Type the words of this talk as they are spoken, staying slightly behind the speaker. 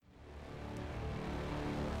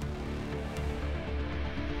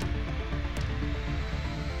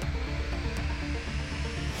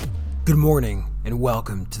Good morning, and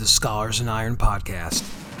welcome to the Scholars in Iron podcast.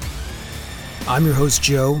 I'm your host,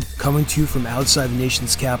 Joe, coming to you from outside the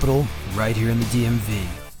nation's capital, right here in the DMV.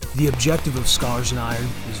 The objective of Scholars in Iron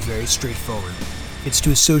is very straightforward. It's to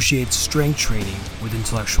associate strength training with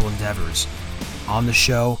intellectual endeavors. On the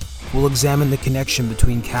show, we'll examine the connection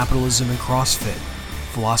between capitalism and CrossFit,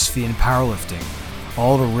 philosophy and powerlifting,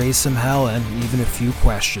 all to raise some hell and even a few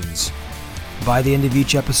questions. By the end of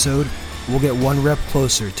each episode, we'll get one rep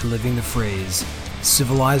closer to living the phrase,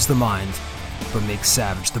 civilize the mind, but make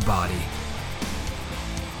savage the body.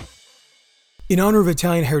 In honor of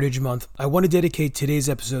Italian Heritage Month, I want to dedicate today's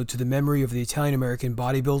episode to the memory of the Italian-American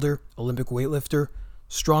bodybuilder, Olympic weightlifter,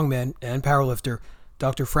 strongman, and powerlifter,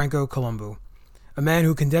 Dr. Franco Columbu, a man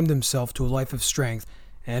who condemned himself to a life of strength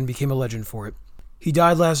and became a legend for it. He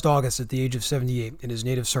died last August at the age of 78 in his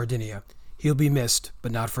native Sardinia. He'll be missed,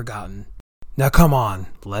 but not forgotten. Now come on,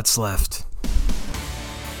 let's lift.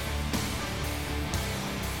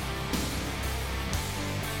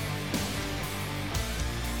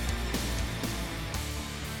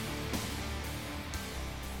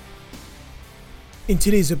 In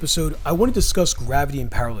today's episode, I want to discuss gravity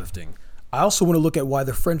and powerlifting. I also want to look at why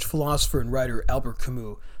the French philosopher and writer Albert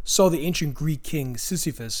Camus saw the ancient Greek king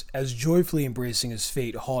Sisyphus as joyfully embracing his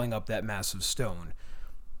fate hauling up that massive stone.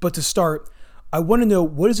 But to start, I want to know,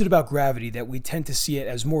 what is it about gravity that we tend to see it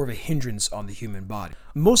as more of a hindrance on the human body?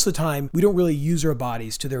 Most of the time, we don't really use our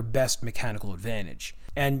bodies to their best mechanical advantage.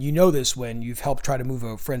 And you know this when you've helped try to move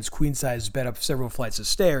a friend's queen-size bed up several flights of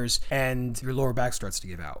stairs and your lower back starts to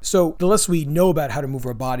give out. So the less we know about how to move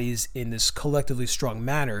our bodies in this collectively strong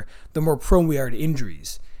manner, the more prone we are to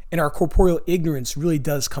injuries. And our corporeal ignorance really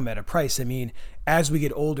does come at a price. I mean, as we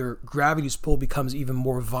get older, gravity's pull becomes even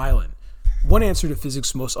more violent. One answer to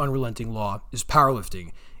physics' most unrelenting law is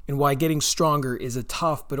powerlifting, and why getting stronger is a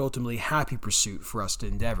tough but ultimately happy pursuit for us to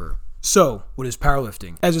endeavor. So, what is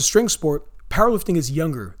powerlifting? As a strength sport, powerlifting is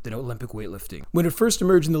younger than Olympic weightlifting. When it first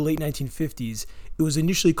emerged in the late 1950s, it was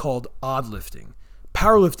initially called oddlifting.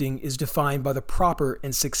 Powerlifting is defined by the proper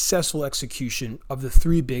and successful execution of the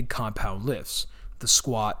three big compound lifts: the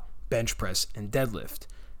squat, bench press, and deadlift.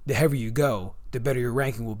 The heavier you go, the better your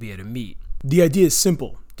ranking will be at a meet. The idea is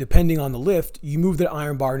simple. Depending on the lift, you move that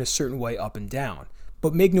iron bar in a certain way up and down.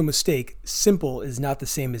 But make no mistake, simple is not the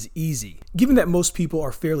same as easy. Given that most people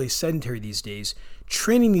are fairly sedentary these days,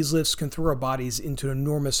 training these lifts can throw our bodies into an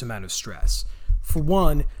enormous amount of stress. For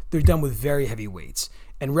one, they're done with very heavy weights,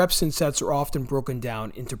 and reps and sets are often broken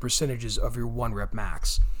down into percentages of your 1 rep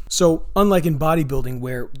max. So, unlike in bodybuilding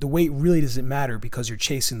where the weight really doesn't matter because you're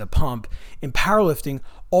chasing the pump, in powerlifting,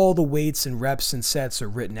 all the weights and reps and sets are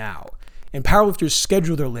written out. And powerlifters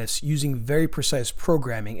schedule their lifts using very precise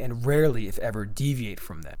programming and rarely, if ever, deviate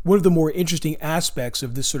from them. One of the more interesting aspects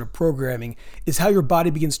of this sort of programming is how your body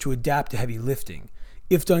begins to adapt to heavy lifting.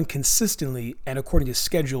 If done consistently and according to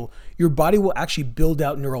schedule, your body will actually build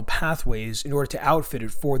out neural pathways in order to outfit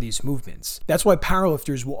it for these movements. That's why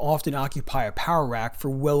powerlifters will often occupy a power rack for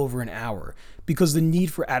well over an hour, because the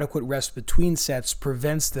need for adequate rest between sets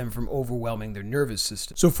prevents them from overwhelming their nervous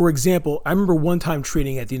system. So for example, I remember one time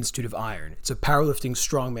training at the Institute of Iron. It's a powerlifting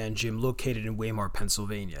strongman gym located in Weimar,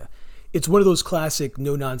 Pennsylvania. It's one of those classic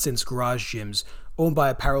no-nonsense garage gyms owned by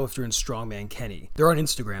a powerlifter and strongman Kenny. They're on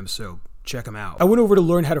Instagram, so check them out. I went over to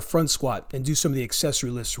learn how to front squat and do some of the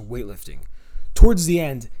accessory lifts for weightlifting. Towards the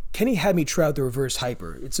end, Kenny had me try out the reverse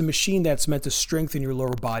hyper. It's a machine that's meant to strengthen your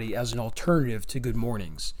lower body as an alternative to good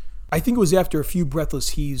mornings. I think it was after a few breathless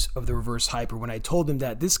heaves of the reverse hyper when I told him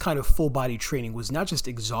that this kind of full body training was not just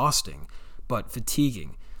exhausting, but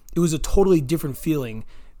fatiguing. It was a totally different feeling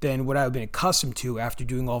than what I've been accustomed to after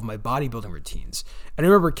doing all of my bodybuilding routines. And I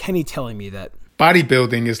remember Kenny telling me that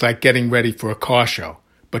bodybuilding is like getting ready for a car show,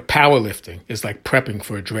 but powerlifting is like prepping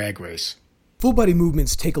for a drag race. Full body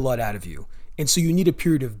movements take a lot out of you, and so you need a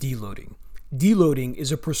period of deloading. Deloading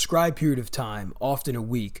is a prescribed period of time, often a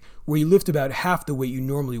week, where you lift about half the weight you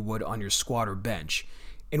normally would on your squat or bench.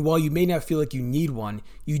 And while you may not feel like you need one,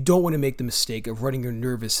 you don't want to make the mistake of running your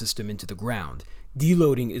nervous system into the ground.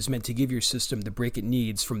 Deloading is meant to give your system the break it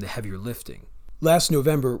needs from the heavier lifting. Last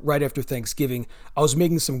November, right after Thanksgiving, I was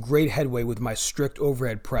making some great headway with my strict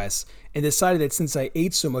overhead press and decided that since I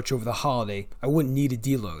ate so much over the holiday, I wouldn't need a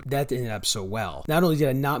deload. That didn't end up so well. Not only did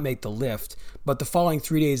I not make the lift, but the following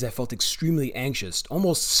 3 days I felt extremely anxious,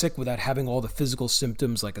 almost sick without having all the physical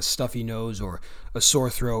symptoms like a stuffy nose or a sore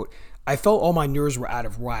throat. I felt all my nerves were out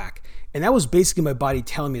of whack, and that was basically my body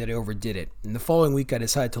telling me that I overdid it. And the following week, I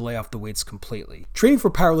decided to lay off the weights completely. Training for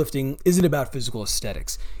powerlifting isn't about physical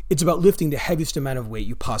aesthetics. It's about lifting the heaviest amount of weight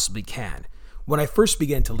you possibly can. When I first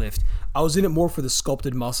began to lift, I was in it more for the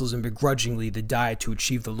sculpted muscles and begrudgingly the diet to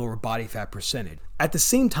achieve the lower body fat percentage. At the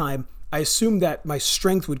same time, I assumed that my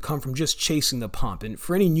strength would come from just chasing the pump, and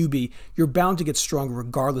for any newbie, you're bound to get stronger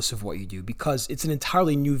regardless of what you do because it's an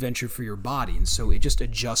entirely new venture for your body, and so it just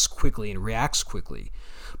adjusts quickly and reacts quickly.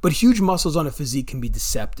 But huge muscles on a physique can be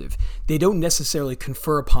deceptive. They don't necessarily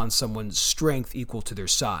confer upon someone's strength equal to their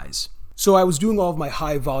size. So I was doing all of my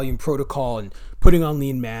high volume protocol and putting on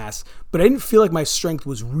lean mass, but I didn't feel like my strength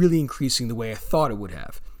was really increasing the way I thought it would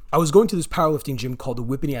have. I was going to this powerlifting gym called the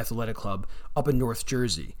Whippany Athletic Club up in North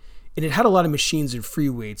Jersey, and it had a lot of machines and free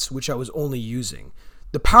weights, which I was only using.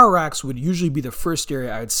 The power racks would usually be the first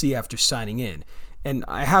area I would see after signing in, and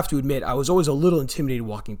I have to admit, I was always a little intimidated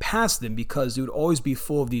walking past them because it would always be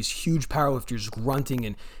full of these huge powerlifters grunting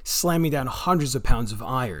and slamming down hundreds of pounds of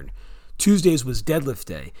iron. Tuesdays was deadlift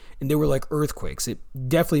day, and they were like earthquakes. It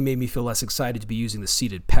definitely made me feel less excited to be using the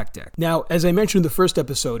seated pec deck. Now, as I mentioned in the first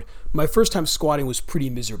episode, my first time squatting was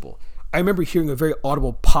pretty miserable. I remember hearing a very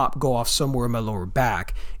audible pop go off somewhere in my lower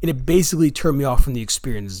back, and it basically turned me off from the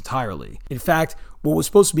experience entirely. In fact, what was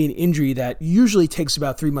supposed to be an injury that usually takes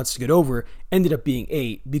about 3 months to get over ended up being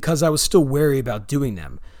 8 because I was still wary about doing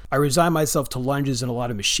them. I resigned myself to lunges and a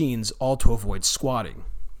lot of machines, all to avoid squatting.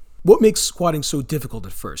 What makes squatting so difficult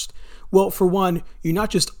at first? Well, for one, you're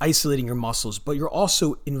not just isolating your muscles, but you're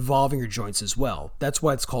also involving your joints as well. That's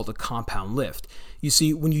why it's called a compound lift. You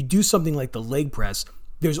see, when you do something like the leg press,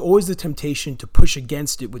 there's always the temptation to push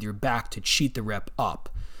against it with your back to cheat the rep up.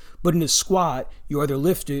 But in a squat, you either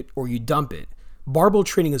lift it or you dump it. Barbell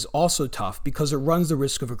training is also tough because it runs the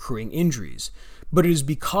risk of accruing injuries. But it is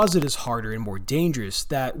because it is harder and more dangerous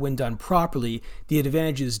that, when done properly, the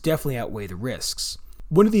advantages definitely outweigh the risks.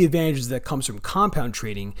 One of the advantages that comes from compound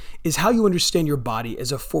training is how you understand your body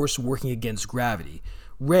as a force working against gravity.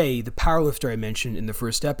 Ray, the powerlifter I mentioned in the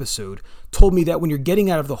first episode, told me that when you're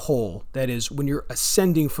getting out of the hole, that is, when you're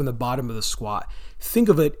ascending from the bottom of the squat, think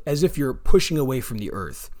of it as if you're pushing away from the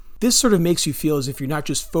earth. This sort of makes you feel as if you're not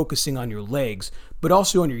just focusing on your legs, but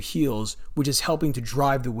also on your heels, which is helping to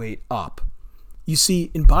drive the weight up. You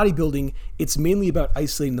see, in bodybuilding, it's mainly about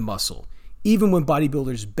isolating the muscle. Even when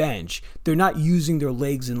bodybuilders bench, they're not using their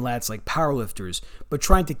legs and lats like powerlifters, but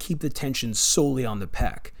trying to keep the tension solely on the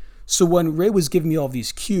pec. So when Ray was giving me all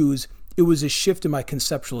these cues, it was a shift in my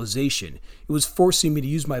conceptualization. It was forcing me to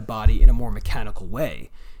use my body in a more mechanical way.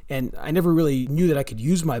 And I never really knew that I could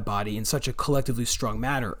use my body in such a collectively strong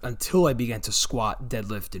manner until I began to squat,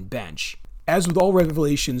 deadlift, and bench. As with all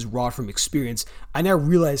revelations wrought from experience, I now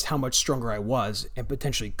realized how much stronger I was and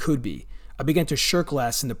potentially could be. I began to shirk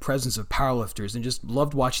less in the presence of powerlifters and just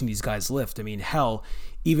loved watching these guys lift. I mean, hell,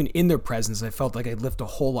 even in their presence, I felt like I'd lift a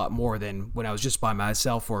whole lot more than when I was just by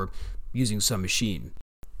myself or using some machine.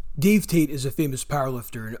 Dave Tate is a famous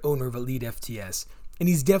powerlifter and owner of Elite FTS, and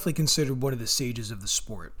he's definitely considered one of the sages of the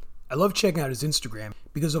sport. I love checking out his Instagram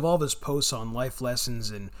because of all of his posts on life lessons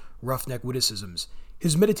and roughneck witticisms.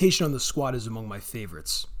 His meditation on the squat is among my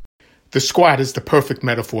favorites. The squat is the perfect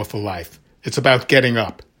metaphor for life. It's about getting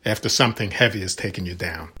up after something heavy has taken you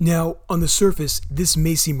down. Now, on the surface, this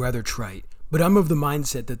may seem rather trite, but I'm of the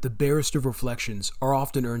mindset that the barest of reflections are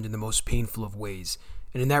often earned in the most painful of ways,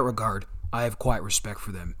 and in that regard, I have quite respect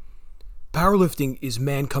for them. Powerlifting is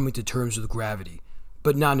man coming to terms with gravity,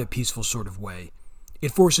 but not in a peaceful sort of way.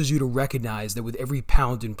 It forces you to recognize that with every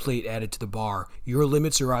pound and plate added to the bar, your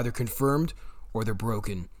limits are either confirmed or they're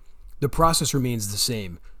broken. The process remains the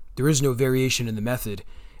same. There is no variation in the method,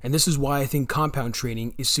 and this is why I think compound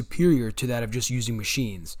training is superior to that of just using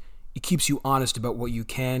machines. It keeps you honest about what you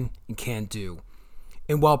can and can't do.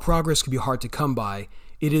 And while progress can be hard to come by,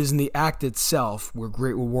 it is in the act itself where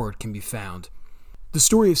great reward can be found. The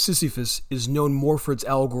story of Sisyphus is known more for its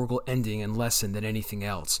allegorical ending and lesson than anything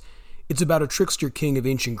else. It's about a trickster king of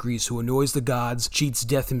ancient Greece who annoys the gods, cheats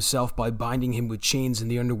death himself by binding him with chains in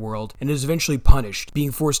the underworld, and is eventually punished,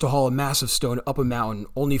 being forced to haul a massive stone up a mountain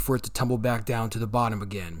only for it to tumble back down to the bottom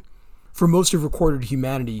again. For most of recorded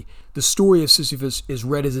humanity, the story of Sisyphus is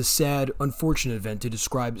read as a sad, unfortunate event to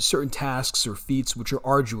describe certain tasks or feats which are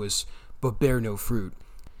arduous but bear no fruit.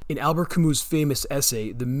 In Albert Camus' famous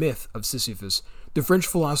essay, The Myth of Sisyphus, the French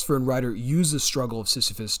philosopher and writer used the struggle of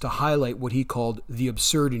Sisyphus to highlight what he called the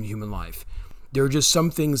absurd in human life. There are just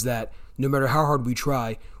some things that, no matter how hard we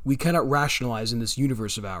try, we cannot rationalize in this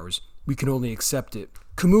universe of ours. We can only accept it.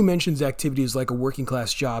 Camus mentions activities like a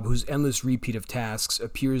working-class job whose endless repeat of tasks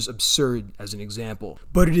appears absurd as an example.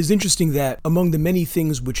 But it is interesting that, among the many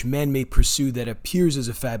things which man may pursue that appears as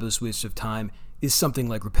a fabulous waste of time, is something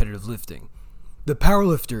like repetitive lifting. The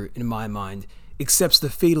powerlifter, in my mind, accepts the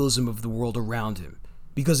fatalism of the world around him.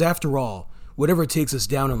 Because after all, whatever takes us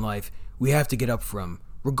down in life, we have to get up from,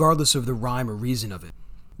 regardless of the rhyme or reason of it.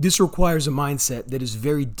 This requires a mindset that is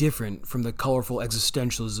very different from the colorful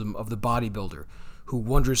existentialism of the bodybuilder, who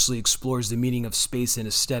wondrously explores the meaning of space and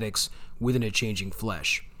aesthetics within a changing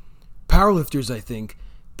flesh. Powerlifters, I think,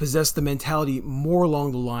 possess the mentality more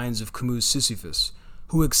along the lines of Camus Sisyphus,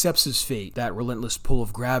 who accepts his fate, that relentless pull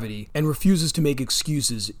of gravity, and refuses to make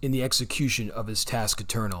excuses in the execution of his task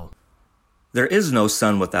eternal. There is no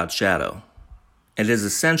sun without shadow, and it is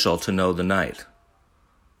essential to know the night.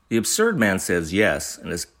 The absurd man says yes,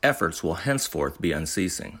 and his efforts will henceforth be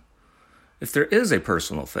unceasing. If there is a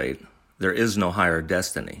personal fate, there is no higher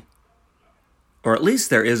destiny. Or at least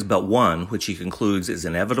there is but one which he concludes is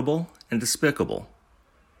inevitable and despicable.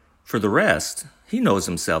 For the rest, he knows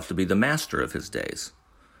himself to be the master of his days.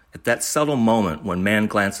 At that subtle moment when man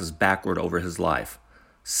glances backward over his life,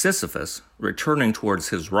 Sisyphus, returning towards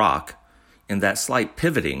his rock, in that slight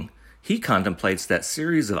pivoting, he contemplates that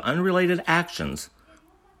series of unrelated actions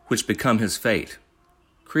which become his fate,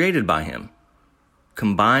 created by him,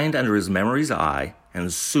 combined under his memory's eye,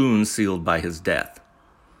 and soon sealed by his death.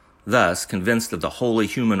 Thus, convinced of the wholly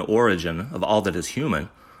human origin of all that is human,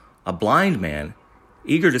 a blind man,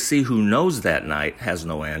 eager to see who knows that night has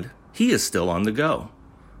no end, he is still on the go.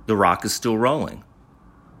 The rock is still rolling.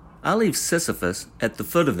 I leave Sisyphus at the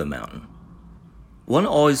foot of the mountain. One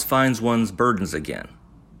always finds one's burdens again,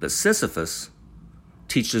 but Sisyphus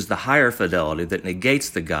teaches the higher fidelity that negates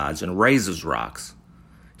the gods and raises rocks.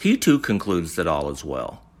 He too concludes that all is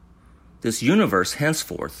well. This universe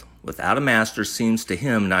henceforth, without a master, seems to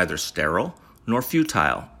him neither sterile nor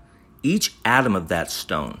futile. Each atom of that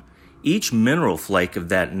stone, each mineral flake of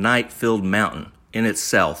that night-filled mountain in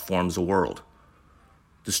itself forms a world.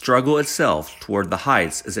 The struggle itself toward the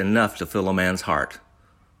heights is enough to fill a man's heart.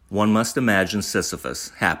 One must imagine Sisyphus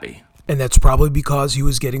happy. And that's probably because he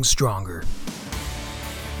was getting stronger.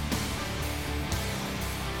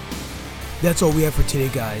 That's all we have for today,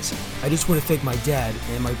 guys. I just want to thank my dad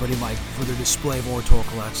and my buddy Mike for their display of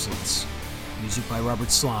oratorical excellence. Music by Robert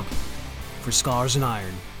Slump. For Scholars in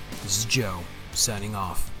Iron, this is Joe, signing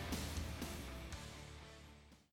off.